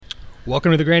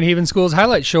Welcome to the Grand Haven Schools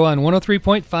Highlight Show on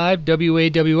 103.5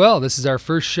 WAWL. This is our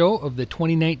first show of the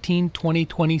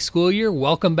 2019-2020 school year.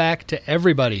 Welcome back to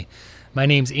everybody. My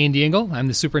name's Andy Engel. I'm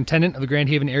the superintendent of the Grand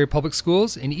Haven Area Public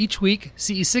Schools, and each week,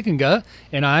 C.E. Sikinga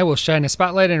and I will shine a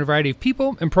spotlight on a variety of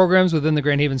people and programs within the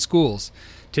Grand Haven Schools.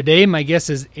 Today, my guest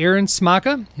is Aaron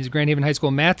Smaka. He's a Grand Haven High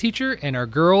School math teacher and our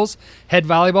girls' head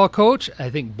volleyball coach. I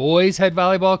think boys' head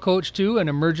volleyball coach, too, an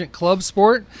emergent club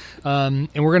sport. And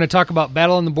we're going to talk about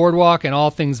Battle on the Boardwalk and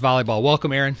all things volleyball.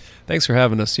 Welcome, Aaron. Thanks for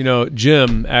having us. You know,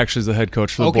 Jim actually is the head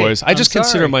coach for the boys. I just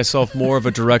consider myself more of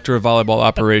a director of volleyball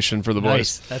operation for the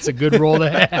boys. Nice. That's a good role to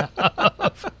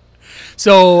have.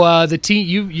 So the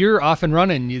team, you're off and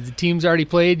running. The team's already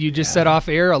played. You just set off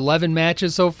air 11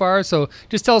 matches so far. So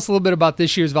just tell us a little bit about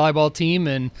this year's volleyball team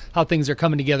and how things are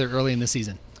coming together early in the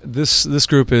season. This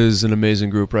group is an amazing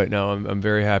group right now. I'm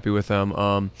very happy with them.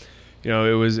 You know,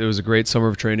 it was a great summer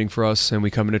of training for us, and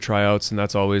we come into tryouts, and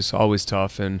that's always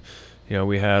tough. And you know,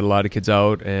 we had a lot of kids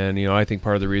out, and you know, I think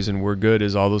part of the reason we're good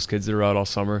is all those kids that are out all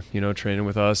summer, you know, training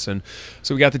with us. And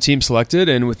so we got the team selected,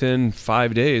 and within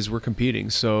 5 days we're competing.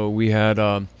 So we had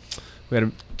a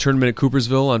tournament at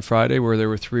Coopersville on Friday where there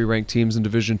were 3 ranked teams in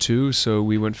Division II. So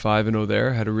we went 5-0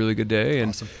 there, had a really good day, and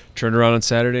Awesome. Turned around on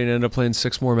Saturday and ended up playing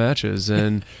 6 more matches.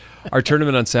 And our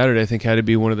tournament on Saturday, I think, had to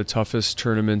be one of the toughest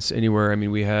tournaments anywhere. I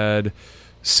mean, we had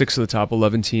 6 of the top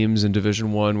 11 teams in Division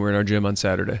I were in our gym on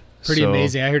Saturday. Pretty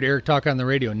amazing. I heard Eric talk on the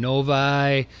radio.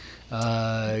 Novi,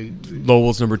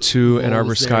 Lowell's number 2, Ann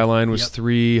Arbor Skyline was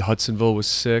 3, Hudsonville was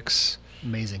 6.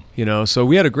 Amazing. You know, so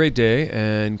we had a great day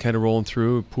and kind of rolling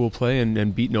through pool play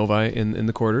and beat Novi in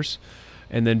the quarters,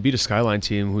 and then beat a Skyline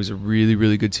team who's a really,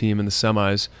 really good team in the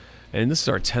semis. And this is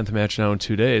our 10th match now in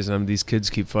 2 days, and these kids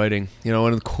keep fighting. You know,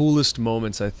 one of the coolest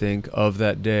moments, I think, of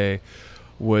that day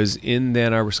was in the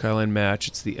Ann Arbor Skyline match.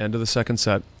 It's the end of the second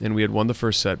set, and we had won the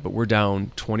first set, but we're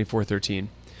down 24-13.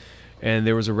 And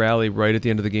there was a rally right at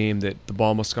the end of the game that the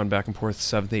ball must have gone back and forth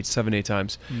 7-8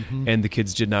 times, and the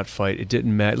kids did not fight. It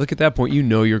didn't matter. Look, at that point, you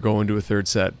know you're going to a third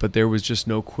set, but there was just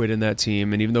no quit in that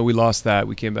team. And even though we lost that,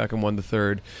 we came back and won the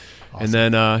third. Awesome. And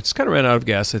then just kind of ran out of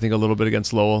gas, I think, a little bit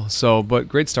against Lowell. So, but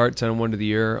great start, 10-1 to the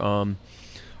year.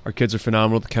 Our kids are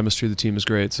phenomenal. The chemistry of the team is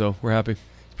great, so we're happy.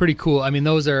 Pretty cool. I mean,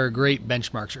 those are great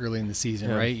benchmarks early in the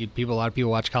season, right? A lot of people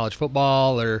watch college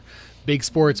football or big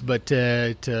sports, but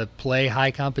to play high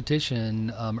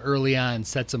competition early on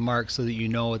sets a mark so that you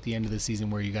know at the end of the season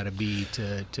where you got to be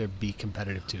to be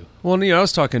competitive too. Well, you know, I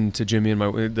was talking to Jimmy and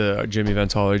Jimmy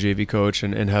Ventall, our JV coach,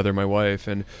 and Heather, my wife,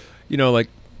 and you know, like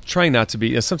trying not to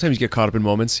be. Sometimes you get caught up in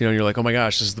moments, you know, and you're like, oh my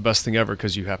gosh, this is the best thing ever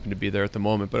because you happen to be there at the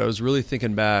moment. But I was really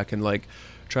thinking back and like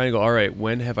trying to go, all right,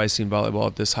 when have I seen volleyball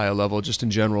at this high a level just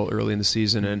in general early in the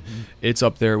season? And it's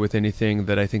up there with anything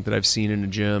that I think that I've seen in a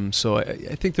gym. So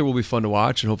I think that will be fun to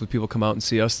watch, and hopefully people come out and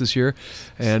see us this year.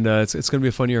 And it's going to be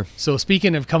a fun year. So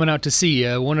speaking of coming out to see,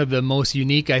 one of the most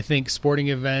unique, I think, sporting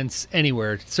events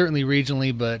anywhere, certainly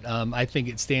regionally, but I think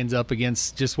it stands up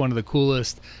against just one of the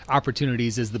coolest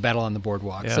opportunities is the Battle on the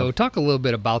Boardwalk. Yeah. So talk a little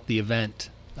bit about the event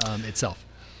itself.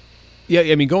 Yeah,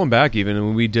 I mean, going back even, and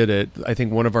when we did it, I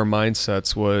think one of our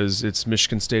mindsets was it's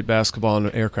Michigan State basketball and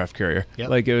an aircraft carrier. Yep.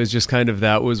 Like, it was just kind of,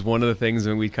 that was one of the things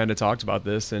when we kind of talked about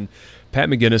this. And Pat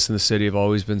McGinnis and the city have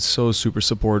always been so super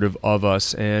supportive of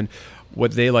us. And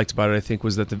what they liked about it, I think,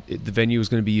 was that the venue was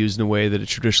going to be used in a way that it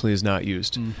traditionally is not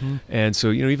used. And so,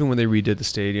 you know, even when they redid the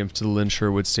stadium to the Lynn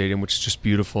Sherwood Stadium, which is just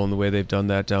beautiful in the way they've done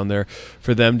that down there,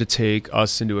 for them to take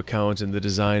us into account and the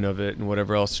design of it and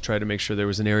whatever else to try to make sure there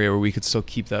was an area where we could still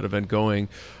keep that event going,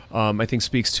 I think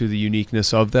speaks to the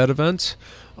uniqueness of that event.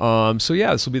 So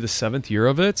yeah, this will be the 7th year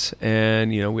of it,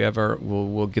 and you know, we have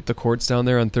we'll get the courts down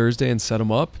there on Thursday and set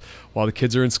them up while the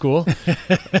kids are in school.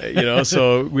 You know,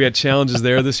 so we had challenges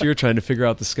there this year trying to figure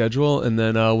out the schedule, and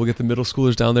then we'll get the middle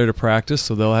schoolers down there to practice,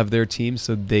 so they'll have their team,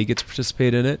 so they get to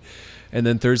participate in it. And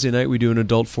then Thursday night we do an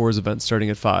adult fours event starting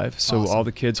at 5. So awesome. All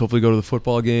the kids hopefully go to the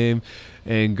football game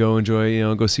and go enjoy, you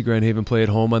know, go see Grand Haven play at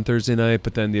home on Thursday night.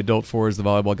 But then the adult fours, the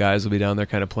volleyball guys will be down there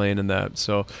kind of playing in that.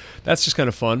 So that's just kind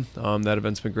of fun. That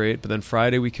event's been great. But then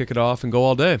Friday we kick it off and go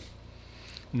all day.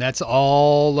 And that's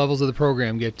all levels of the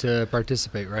program get to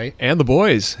participate, right? And the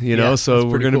boys, you know. So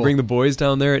we're going to cool. bring the boys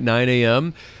down there at 9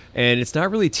 a.m. And it's not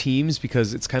really teams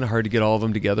because it's kind of hard to get all of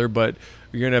them together, but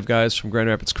you're going to have guys from Grand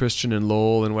Rapids Christian and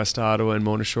Lowell and West Ottawa and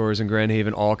Mona Shores and Grand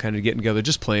Haven all kind of getting together,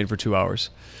 just playing for 2 hours.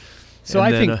 So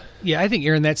I think,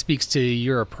 Aaron, that speaks to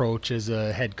your approach as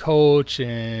a head coach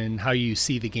and how you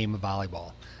see the game of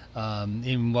volleyball.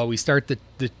 And while we start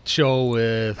the show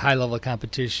with high-level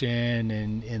competition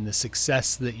and the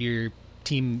success that your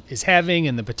team is having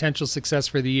and the potential success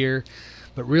for the year,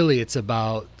 but really it's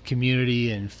about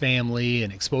community and family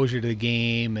and exposure to the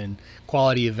game and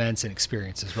quality events and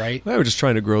experiences, right? Well, we're just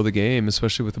trying to grow the game,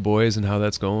 especially with the boys and how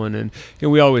that's going. And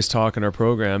we always talk in our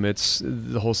program, it's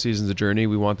the whole season's a journey.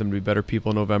 We want them to be better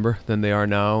people in November than they are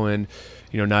now. And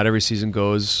not every season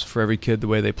goes for every kid the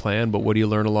way they plan, but what do you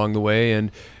learn along the way,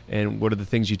 and what are the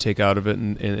things you take out of it,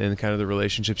 and kind of the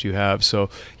relationships you have. So,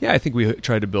 yeah, I think we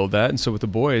try to build that. And so with the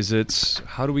boys, it's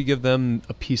how do we give them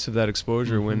a piece of that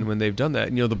exposure when they've done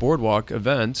that? The Boardwalk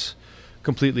event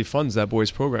completely funds that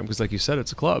boys program because, like you said,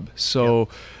 it's a club. So,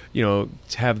 to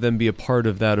have them be a part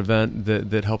of that event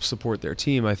that helps support their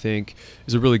team, I think,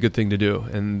 is a really good thing to do.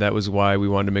 And that was why we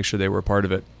wanted to make sure they were a part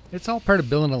of it. It's all part of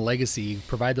building a legacy,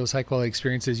 provide those high-quality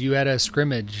experiences. You had a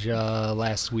scrimmage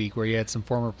last week where you had some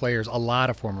former players, a lot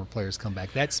of former players come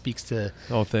back. That speaks to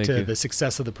the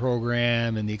success of the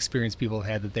program and the experience people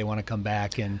have had that they want to come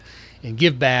back and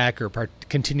give back or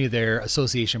continue their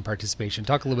association participation.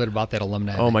 Talk a little bit about that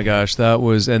alumni. Oh, my gosh,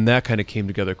 that kind of came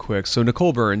together quick. So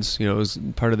Nicole Burns, was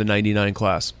part of the 99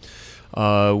 class,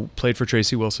 played for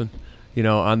Tracy Wilson.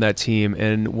 On that team.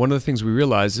 And one of the things we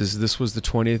realized is this is the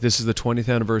 20th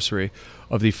anniversary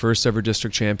of the first ever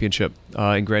district championship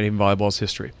in Grand Haven Volleyball's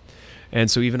history.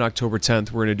 And so even October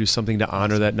 10th, we're going to do something to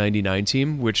honor that 99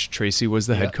 team, which Tracy was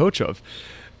the head coach of.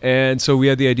 And so we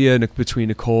had the idea between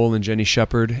Nicole and Jenny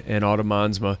Shepard and Autumn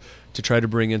Mansma to try to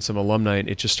bring in some alumni, and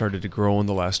it just started to grow in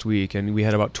the last week. And we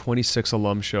had about 26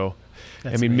 alum show.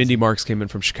 That's amazing. Mindy Marks came in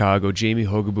from Chicago. Jamie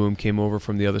Hogaboom came over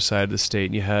from the other side of the state.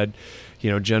 And you had,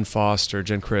 Jen Foster,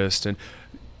 Jen Christ. And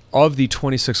of the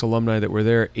 26 alumni that were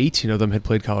there, 18 of them had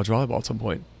played college volleyball at some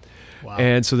point. Wow.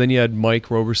 And so then you had Mike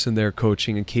Roberson there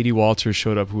coaching, and Katie Walters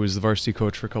showed up, who was the varsity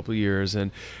coach for a couple of years,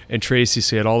 and Tracy,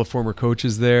 so you had all the former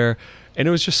coaches there. And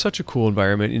it was just such a cool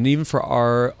environment. And even for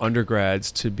our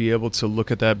undergrads to be able to look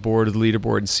at that board of the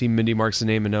leaderboard and see Mindy Marks'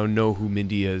 name and now know who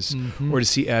Mindy is, or to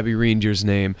see Abby Reindier's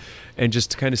name, and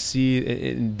just to kind of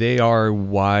see they are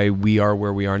why we are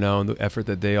where we are now and the effort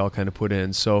that they all kind of put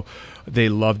in. So they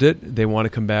loved it. They want to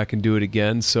come back and do it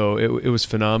again. So it was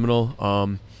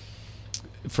phenomenal.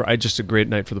 Just a great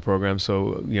night for the program.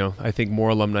 So, I think more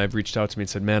alumni have reached out to me and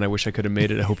said, man, I wish I could have made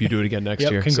it. I hope you do it again next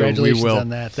year. Congratulations so we will. on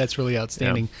that. That's really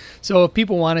outstanding. Yeah. So if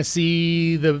people want to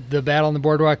see the battle on the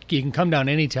Boardwalk, you can come down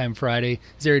anytime Friday.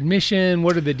 Is there admission?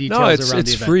 What are the details around the event? No,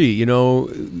 it's free.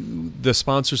 The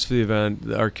sponsors for the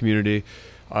event, our community,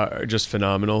 are just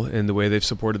phenomenal in the way they've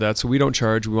supported that. So we don't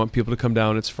charge. We want people to come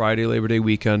down. It's Friday, Labor Day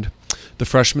weekend. The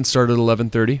freshmen start at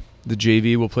 11:30. The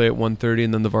JV will play at 1:30,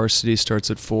 and then the varsity starts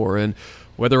at 4. And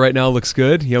weather right now looks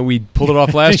good. We pulled it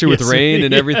off last year with rain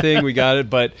and everything. We got it,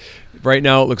 but right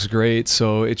now it looks great.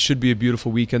 So it should be a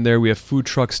beautiful weekend there. We have food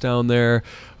trucks down there.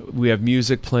 We have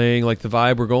music playing. Like the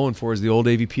vibe we're going for is the old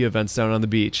AVP events down on the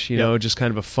beach. Just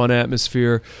kind of a fun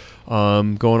atmosphere,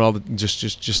 going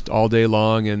just all day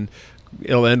long. And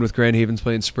it'll end with Grand Haven's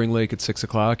playing Spring Lake at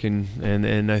 6:00,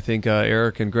 and I think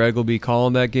Eric and Greg will be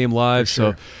calling that game live.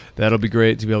 Sure. So that'll be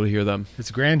great to be able to hear them.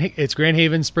 It's Grand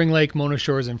Haven, Spring Lake, Mona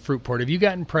Shores, and Fruitport. Have you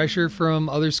gotten pressure from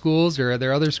other schools, or are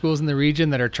there other schools in the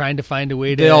region that are trying to find a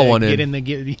way to get in?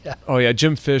 Yeah. Oh yeah,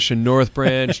 Jim Fish in North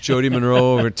Branch, Jody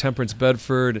Monroe or Temperance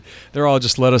Bedford. They're all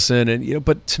just let us in, and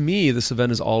but to me, this event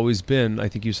has always been. I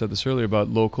think you said this earlier about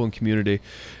local and community.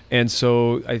 And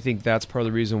so I think that's part of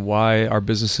the reason why our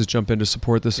businesses jump in to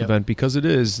support this event, because it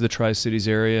is the Tri-Cities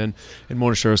area, and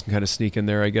Mona Shores can kind of sneak in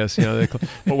there, I guess.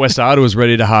 But West Ottawa's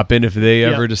ready to hop in if they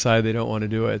ever decide they don't want to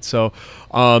do it. So,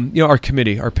 our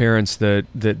committee, our parents that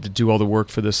do all the work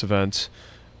for this event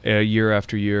year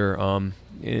after year,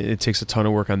 it takes a ton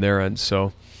of work on their end.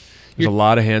 So there's a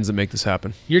lot of hands that make this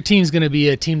happen. Your team's going to be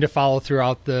a team to follow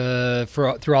throughout the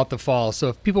fall. So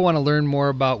if people want to learn more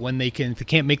about when if they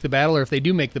can't make the battle, or if they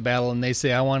do make the battle and they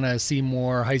say, I want to see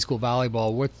more high school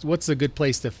volleyball, what's a good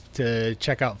place to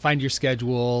check out, find your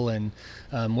schedule, and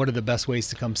what are the best ways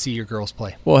to come see your girls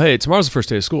play? Well, hey, tomorrow's the first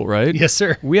day of school, right? Yes,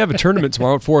 sir. We have a tournament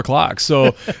tomorrow at 4:00,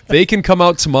 so they can come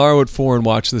out tomorrow at 4 and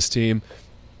watch this team.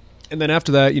 And then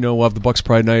after that, we'll have the Bucks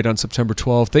Pride Night on September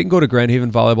 12th. They can go to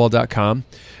grandhavenvolleyball.com,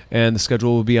 and the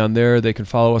schedule will be on there. They can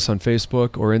follow us on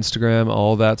Facebook or Instagram.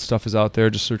 All that stuff is out there.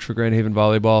 Just search for Grand Haven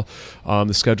Volleyball.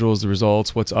 The schedules, the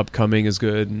results, what's upcoming is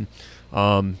good. And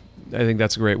I think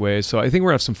that's a great way. So I think we're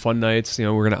going to have some fun nights.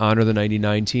 We're going to honor the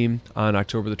 99 team on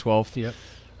October the 12th. Yep.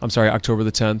 October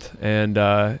the 10th.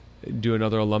 And do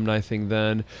another alumni thing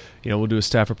then. We'll do a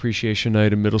staff appreciation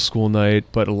night, a middle school night,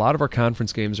 but a lot of our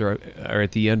conference games are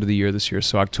at the end of the year this year.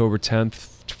 So October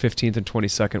 10th 15th and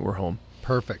 22nd, we're home.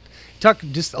 Perfect. Talk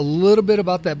just a little bit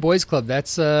about that boys club.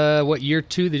 That's what, year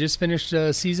 2? They just finished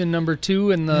season number 2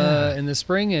 in the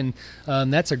spring, and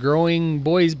that's a growing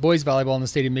boys volleyball in the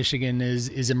state of Michigan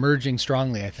is emerging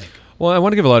strongly, I think. Well, I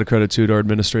want to give a lot of credit to our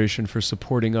administration for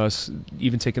supporting us,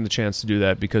 even taking the chance to do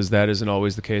that, because that isn't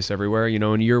always the case everywhere. You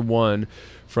know, in year 1,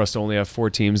 for us to only have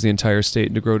 4 teams, the entire state,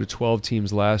 and to grow to 12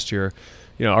 teams last year,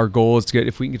 you know, our goal is to get,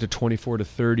 if we can get to 24 to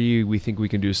 30, we think we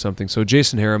can do something. So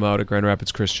Jason Haram out at Grand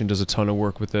Rapids Christian does a ton of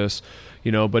work with this,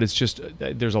 you know, but it's just,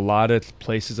 there's a lot of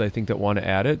places I think that want to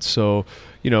add it. So,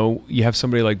 you know, you have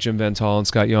somebody like Jim Van Tal and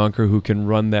Scott Yonker who can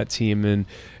run that team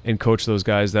and coach those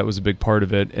guys. That was a big part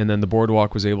of it. And then the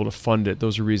Boardwalk was able to fund it.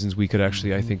 Those are reasons we could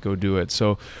actually, I think, go do it.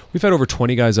 So we've had over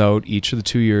 20 guys out each of the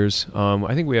 2 years.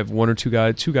 I think we have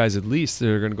two guys at least that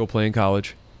are going to go play in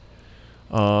college.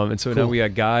 And so now we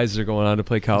got guys that are going on to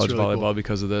play college volleyball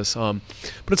because of this. But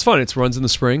it's fun. It runs in the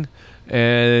spring,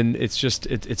 and it's just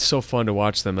it's so fun to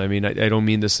watch them. I mean, I don't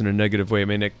mean this in a negative way. I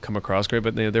mean, they come across great,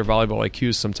 but their volleyball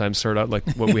IQs sometimes start out like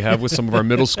what we have with some of our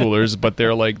middle schoolers, but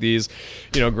they're like these,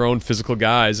 you know, grown physical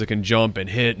guys that can jump and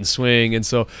hit and swing. And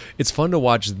so it's fun to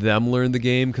watch them learn the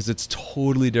game because it's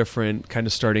totally different kind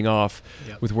of starting off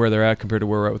with where they're at compared to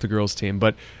where we're at with the girls team.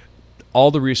 But all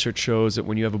the research shows that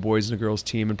when you have a boys and a girls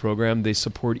team and program, they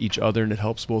support each other, and it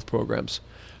helps both programs.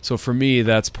 So for me,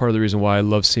 that's part of the reason why I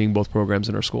love seeing both programs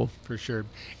in our school. For sure.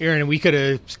 Aaron, we could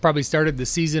have probably started the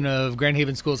season of Grand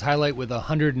Haven Schools Highlight with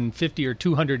 150 or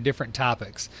 200 different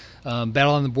topics.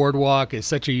 Battle on the Boardwalk is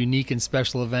such a unique and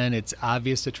special event. It's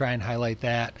obvious to try and highlight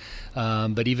that.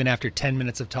 But even after 10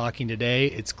 minutes of talking today,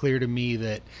 it's clear to me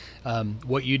that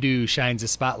what you do shines a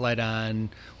spotlight on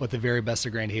what the very best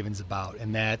of Grand Haven's about.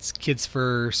 And that's kids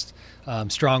first,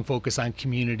 strong focus on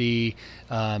community,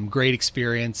 great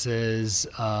experiences,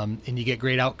 and you get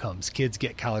great outcomes. Kids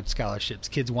get college scholarships.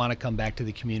 Kids want to come back to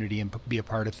the community and be a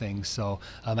part of things. So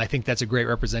I think that's a great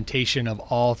representation of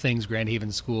all things Grand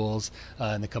Haven Schools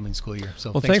in the coming school year.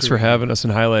 So thanks for having us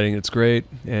and highlighting. It's great,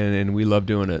 and we love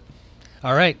doing it.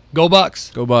 All right. Go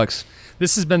Bucks. Go Bucks.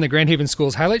 This has been the Grand Haven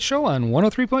Schools Highlight Show on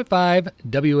 103.5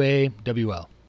 WAWL.